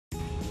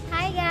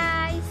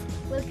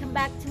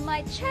welcome back to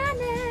my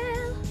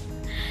channel.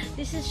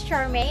 This is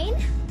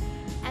Charmaine,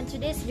 and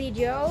today's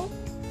video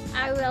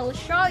I will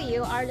show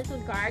you our little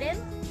garden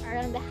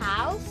around the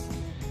house.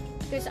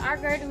 Because our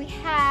garden we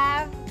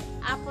have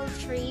apple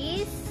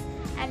trees,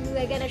 and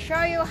we're gonna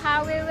show you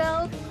how we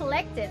will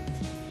collect it,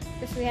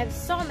 because we have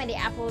so many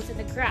apples in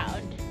the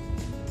ground.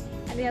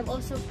 And we have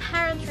also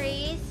pear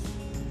trees.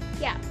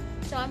 Yeah,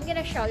 so I'm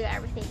gonna show you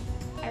everything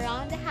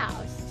around the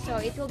house. So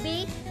it will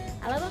be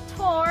a little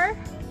tour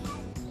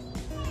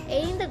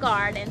in the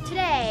garden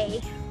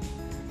today.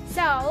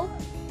 So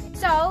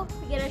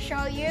we're gonna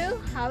show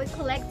you how we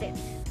collect it.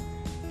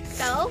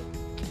 So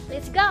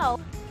let's go.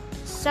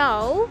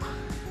 So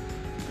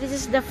this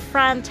is the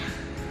front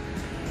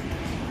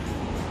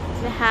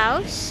of the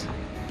house,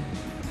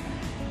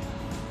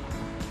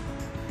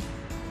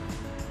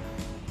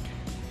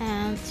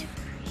 and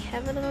we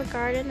have a little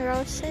garden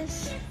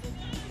roses.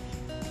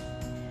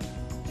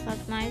 It's not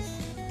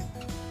nice.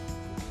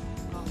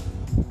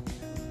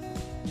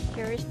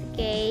 Here is the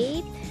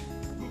gate.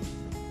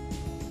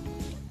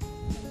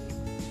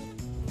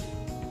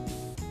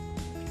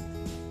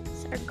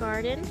 It's our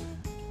garden.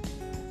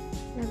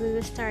 And we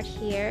will start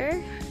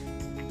here.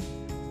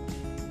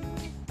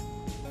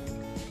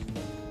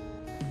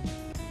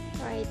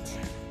 Right.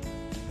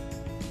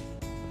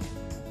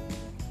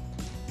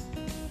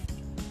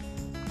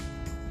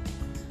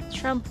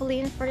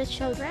 Trampoline for the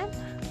children.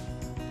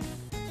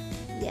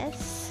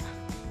 Yes.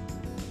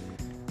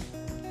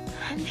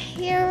 And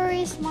here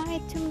is my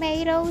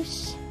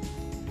tomatoes.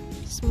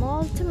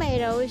 Small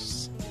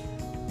tomatoes.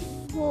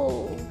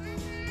 Whoa.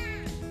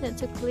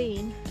 That's so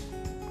clean.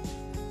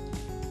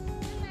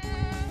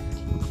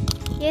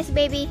 Yes,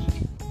 baby.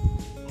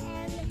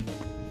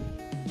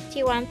 What do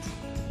you want?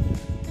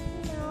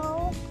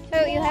 No.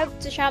 So you have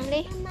to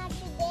Shamli? Mama,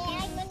 today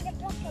I'm going to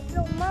pluck a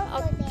bloomer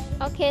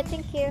today. Okay,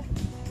 thank you.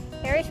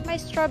 Here is my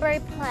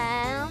strawberry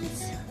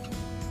plants.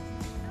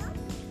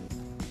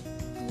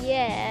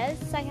 Yes,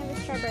 I have a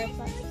strawberry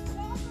plant.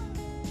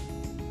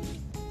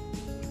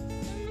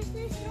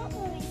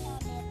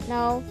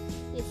 No,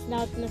 it's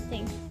not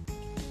nothing.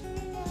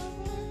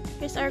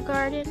 Here's our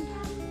garden.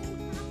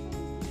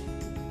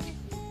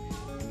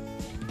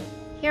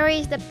 Here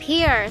is the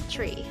pear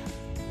tree.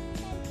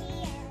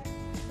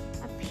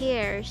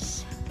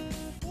 Pears.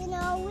 You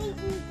know, we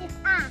eat it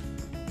up.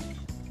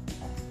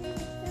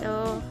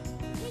 So,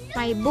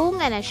 may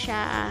bunga na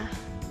siya.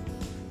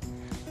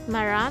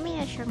 Marami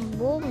na siyang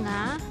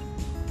bunga.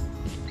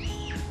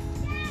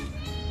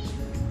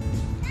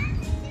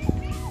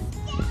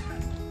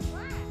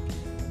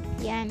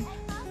 Yan.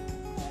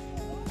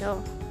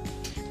 Ito.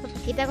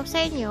 Papakita ko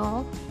sa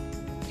inyo.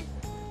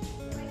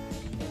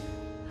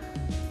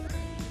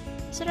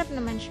 Sarap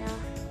naman siya.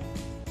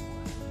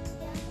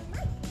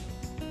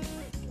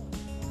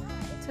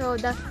 So,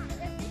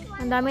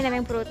 ang dami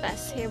naming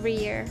prutas every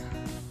year.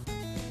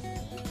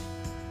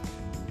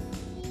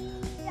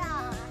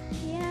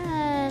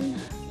 Yan.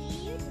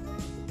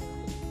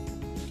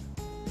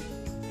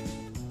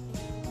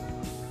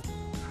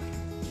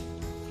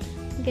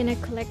 I'm gonna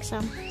collect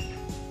some.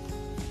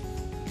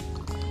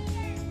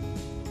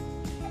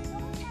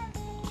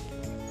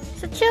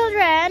 So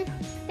children,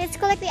 let's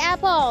collect the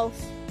apples.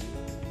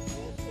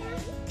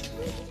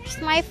 Here's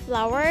my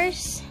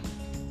flowers.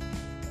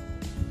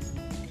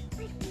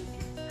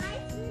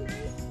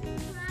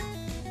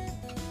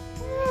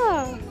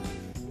 Oh,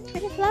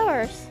 pretty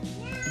flowers.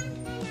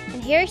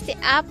 And here's the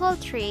apple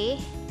tree,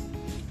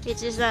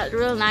 which is not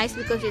real nice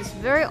because it's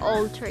very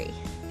old tree.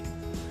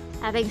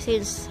 I think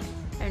since,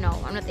 I don't know,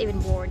 I'm not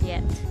even born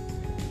yet.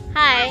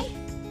 Hi.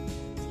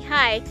 Say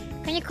hi.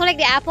 Can you collect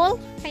the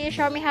apple? Can you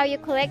show me how you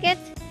collect it?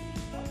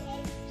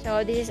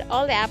 So this is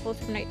all the apples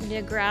from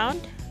the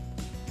ground.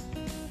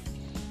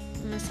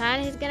 My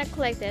son is gonna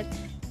collect it.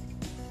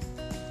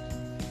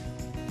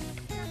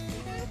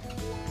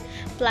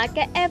 Pluck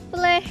a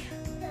apple.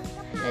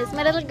 There's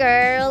my little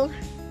girl.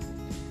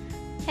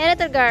 Hey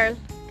little girl,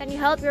 can you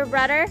help your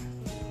brother?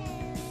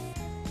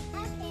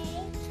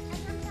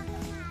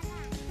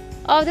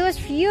 Oh, there was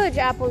huge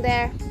apple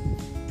there.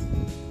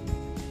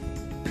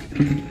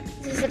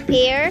 This is a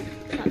pear.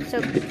 Not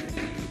so good.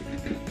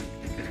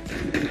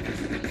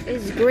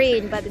 It's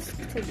green, but it's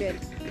still good.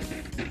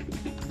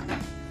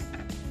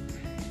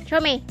 Show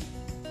me.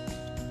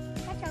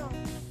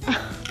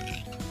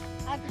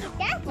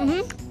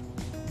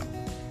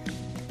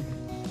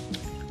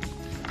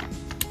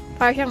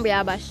 Parang siyang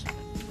bayabas.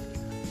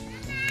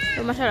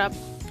 So, masarap.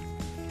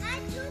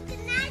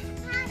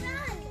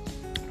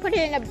 Put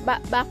it in a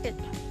bucket.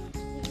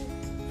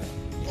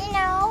 You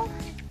know.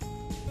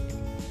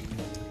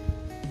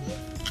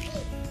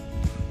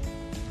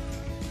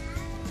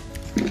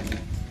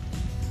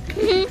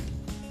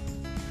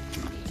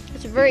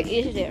 It's very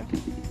easy there.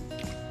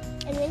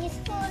 And when it's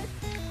full,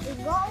 we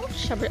go.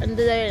 Sabi, ang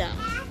dadali lang.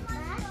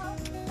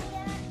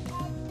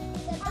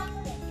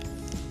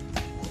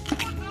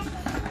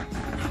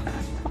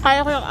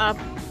 Kaya ko yung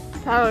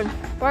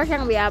parang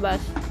siyang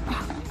bayabas.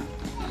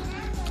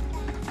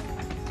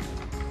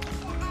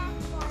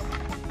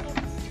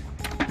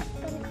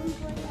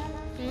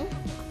 Hmm?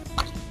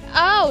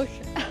 Ouch!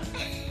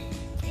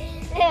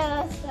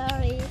 Yeah,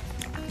 sorry.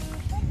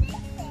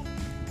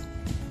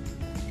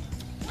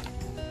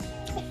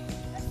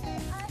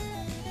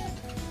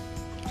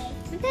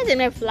 It doesn't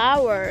have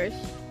flowers.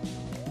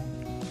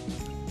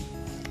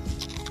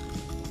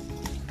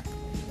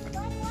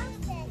 What was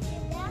that,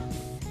 Linda?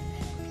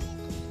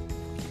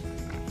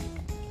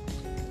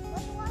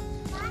 What was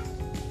funny?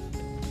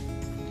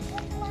 What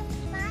was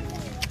funny?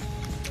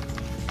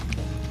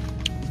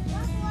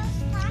 What was funny? What was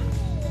funny?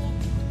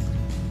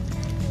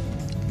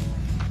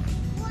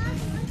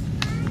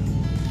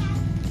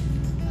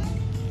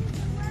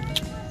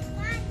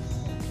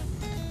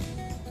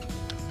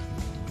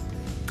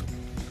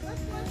 What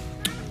was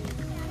funny?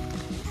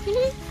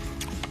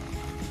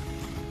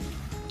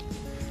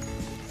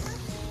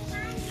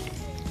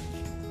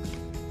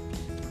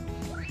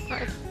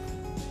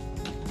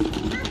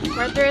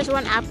 Right there is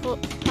one apple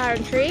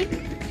pine tree,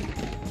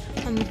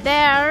 and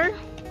there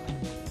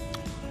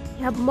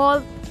you have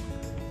more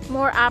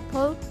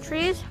apple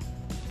trees.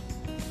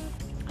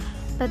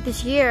 But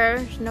this year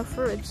there's no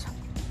fruits.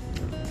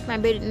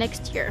 Maybe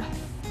next year.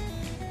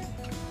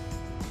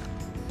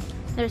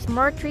 There's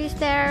more trees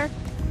there,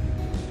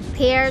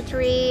 pear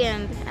tree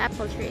and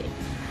apple tree.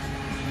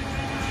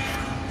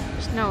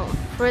 There's no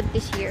fruit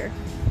this year.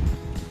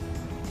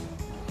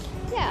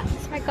 Yeah,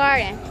 it's my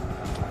garden.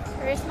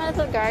 Here's my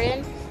little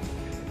garden.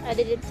 I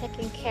didn't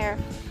take care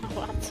a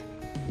lot.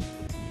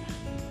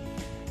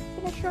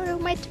 I'm gonna show you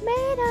my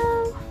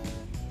tomato.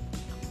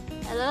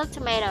 A little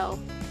tomato.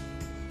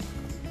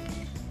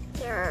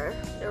 They're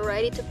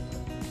ready to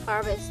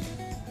harvest.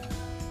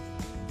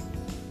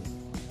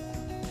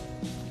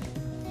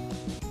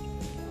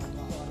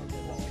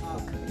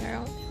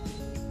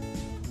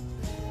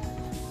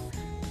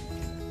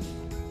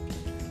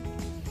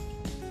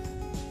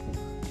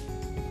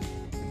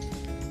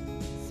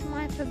 It's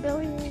my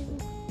pavilion.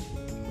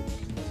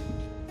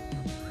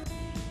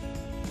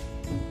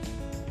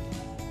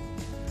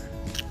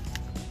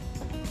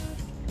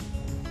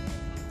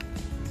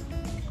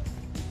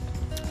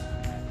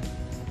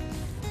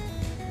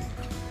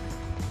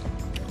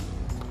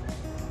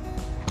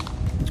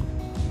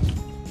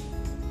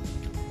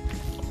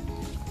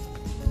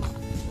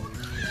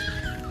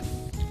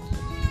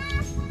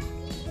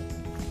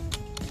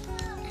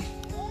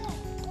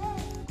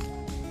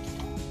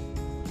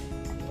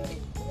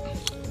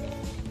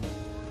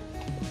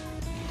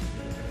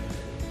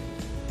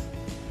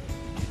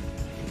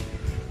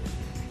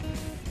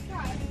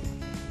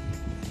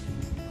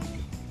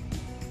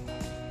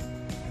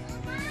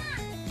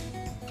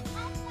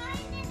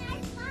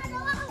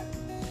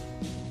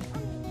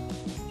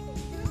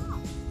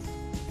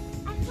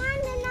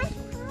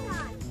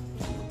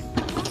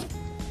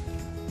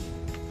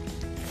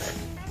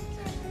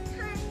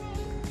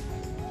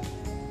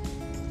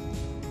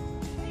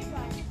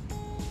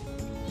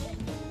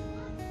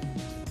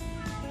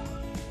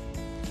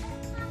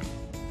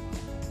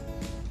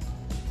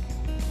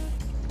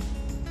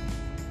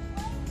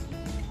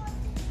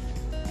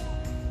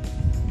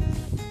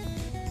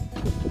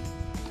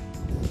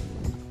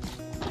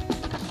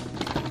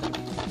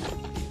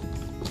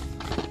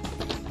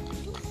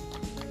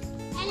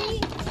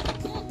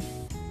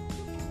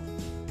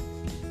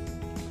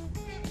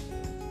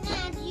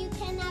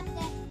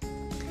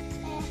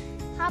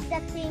 Have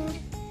that thing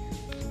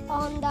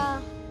on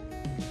the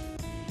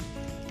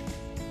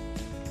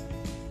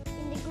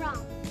in the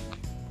ground.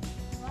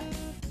 What?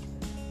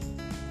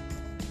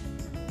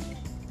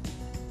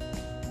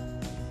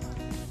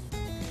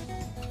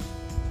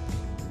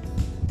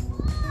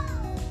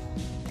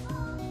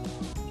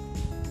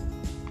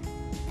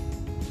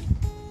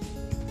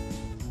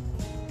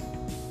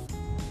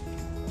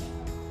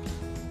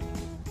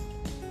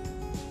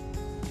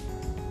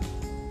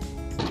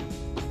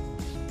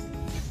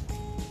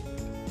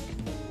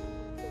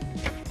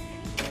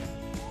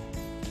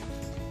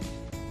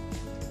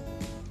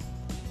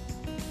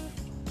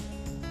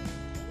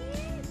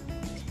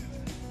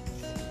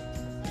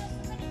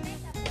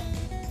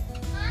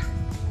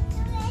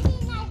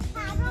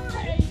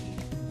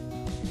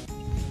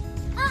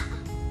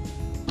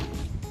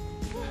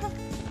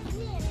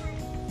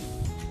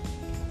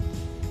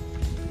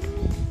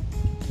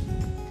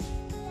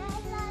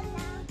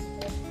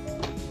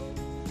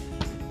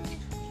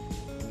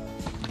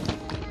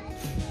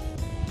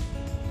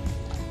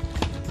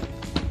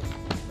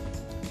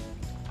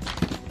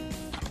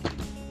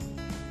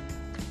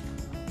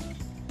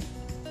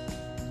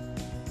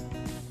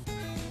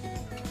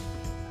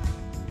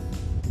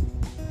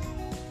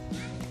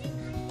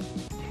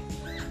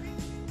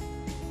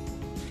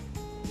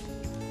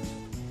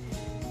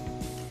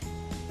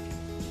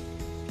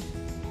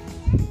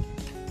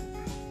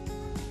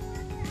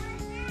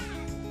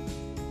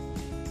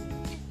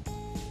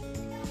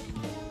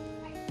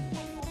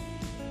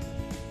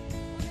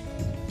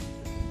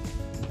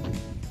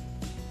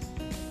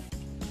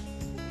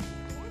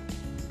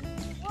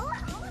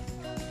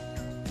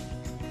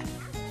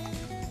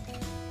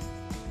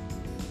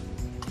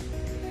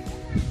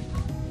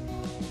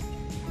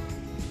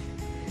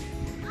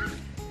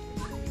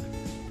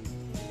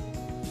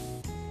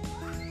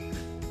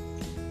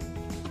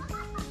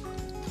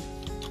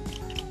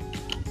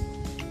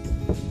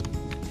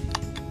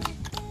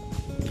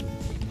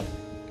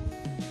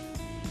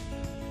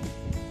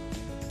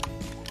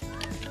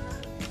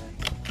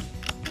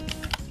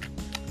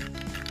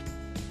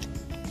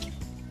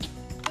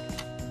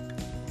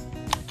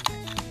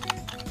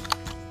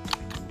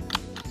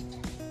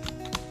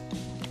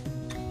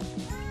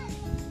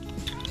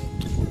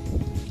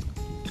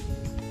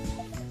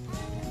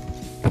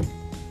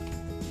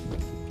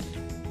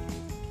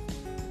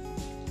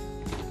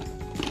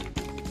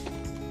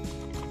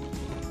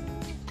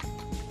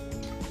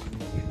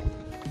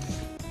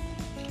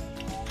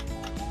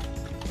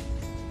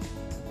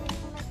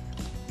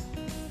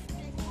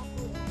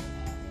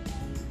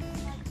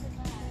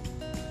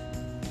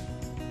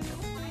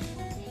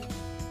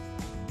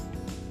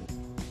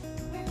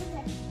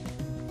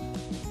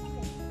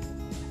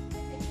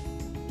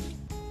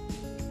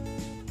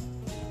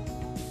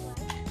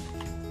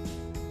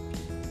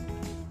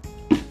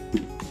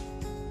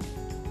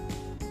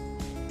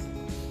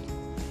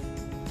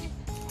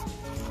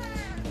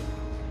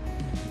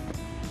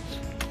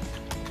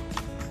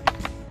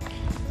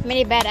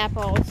 many bad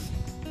apples.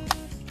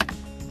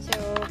 So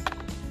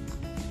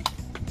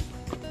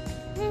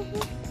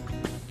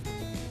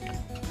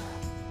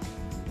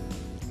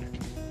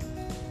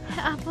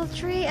apple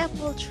tree,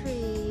 apple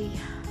tree.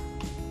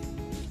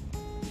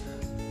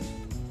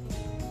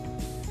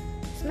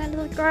 It's my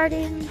little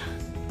garden.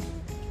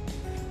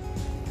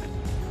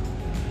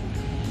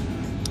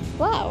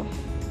 Wow.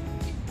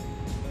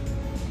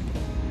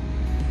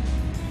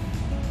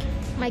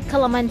 My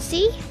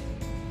calamansi,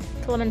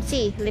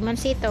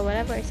 limoncito,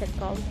 whatever is it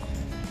called,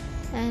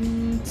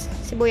 and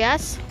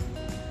sibuyas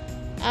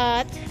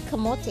at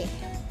kamote.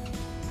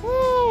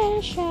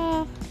 Ayan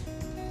siya.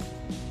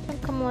 Ang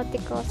kamote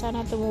ko,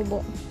 sana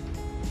tumubo.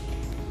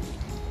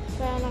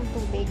 Kaya ng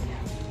tubig.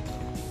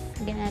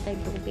 Lagyan natin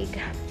tubig.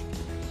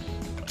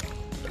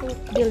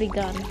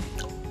 Diligan.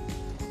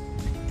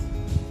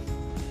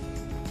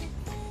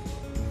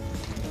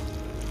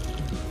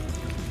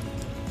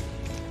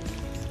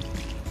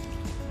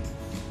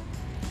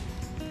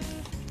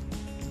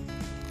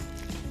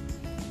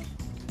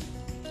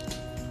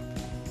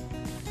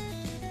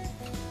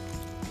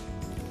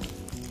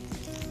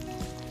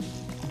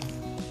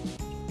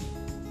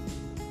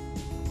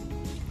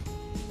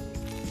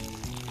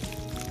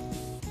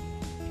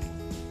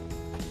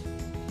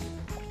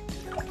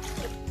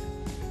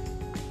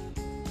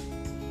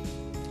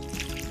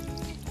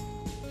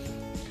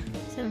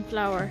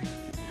 Sunflower.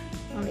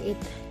 Maliit.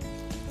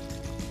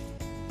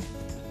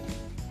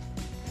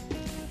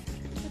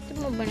 Ito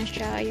mo ba na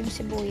siya yung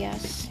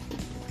sibuyas?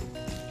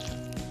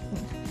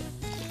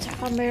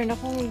 Tsaka meron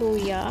akong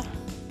luya.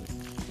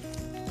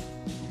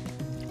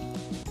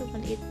 Ito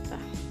maliit pa.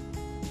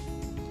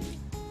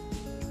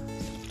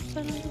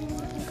 Saan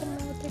ang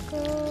kamote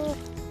ko?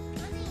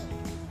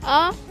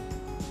 Ah?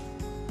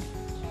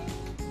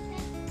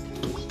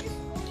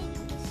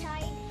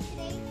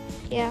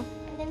 Yeah.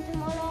 And then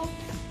tomorrow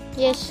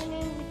Yes.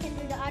 afternoon we can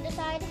do the other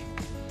side.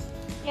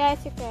 Yeah,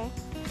 it's okay.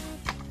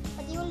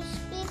 But you will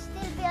still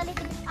be a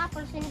little bit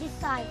apples in this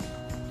side.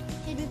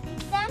 Should we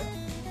pick them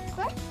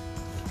first?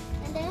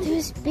 And then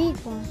This big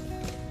one.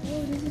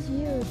 Oh, this is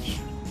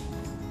huge.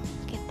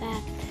 Look at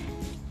that.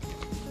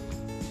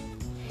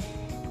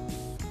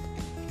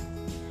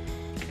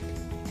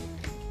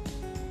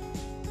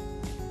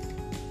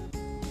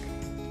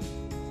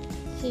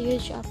 It's a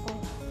huge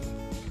apple.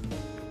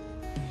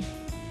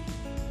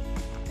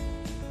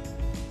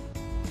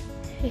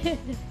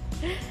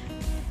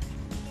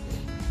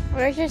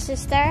 Where's your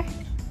sister?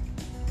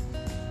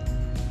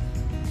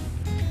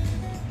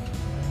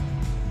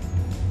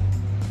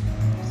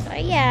 So,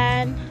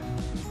 ayan.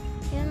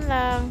 Yan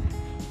lang.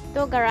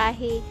 Ito,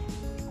 garahe.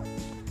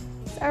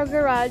 It's our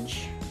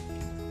garage.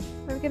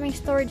 Meron kaming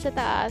storage sa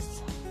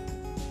taas.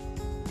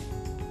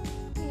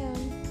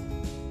 Ayan.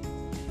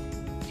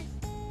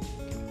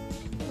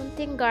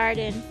 Munting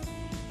garden.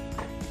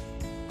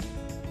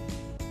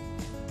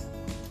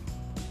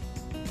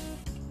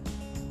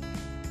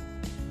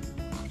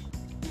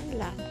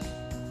 Lang.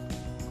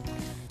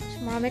 So,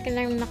 marami ka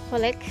lang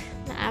na-collect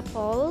na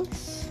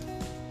apples.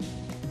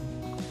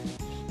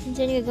 And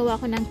then,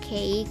 gagawa ko ng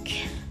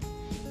cake.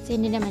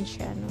 Kasi hindi naman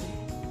siya, no?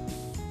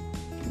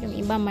 Yung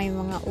iba may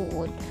mga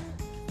uod.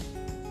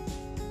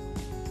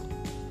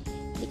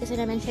 Hindi kasi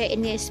naman siya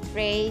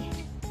ini-spray.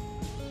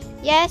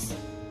 Yes?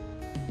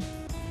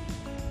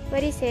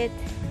 What is it?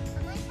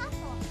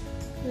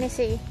 Let me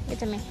see.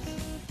 Ito me.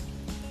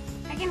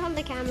 I can hold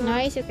the camera. No,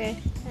 it's okay.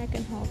 I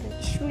can hold it.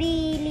 It's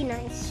really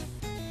nice.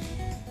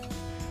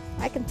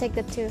 I can take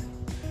that too.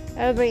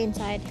 Over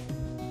inside.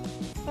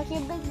 But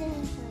you big them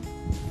inside.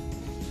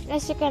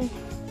 Yes, you can.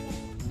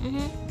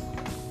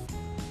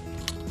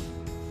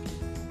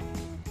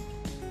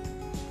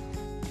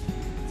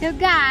 So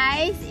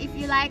guys, if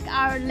you like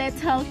our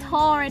little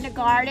tour in the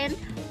garden,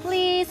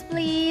 please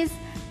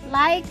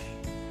like,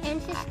 And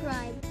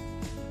subscribe.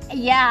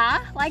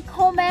 yeah, like,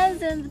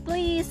 comments, and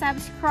please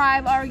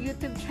subscribe our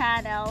YouTube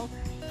channel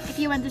if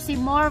you want to see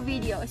more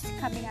videos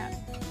coming up.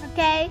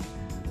 Okay?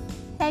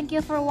 Thank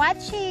you for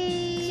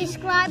watching.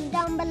 Subscribe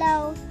down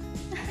below.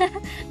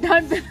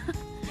 Don't be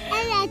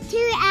And there are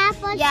 2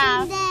 apples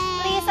yeah, in there.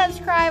 please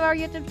subscribe our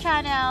YouTube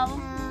channel.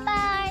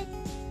 Bye.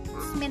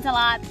 This means a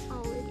lot.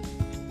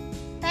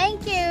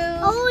 Thank you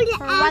All the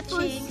for apples.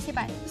 watching. Say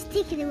bye.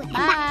 Stick it away.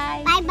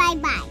 Bye.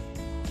 Bye.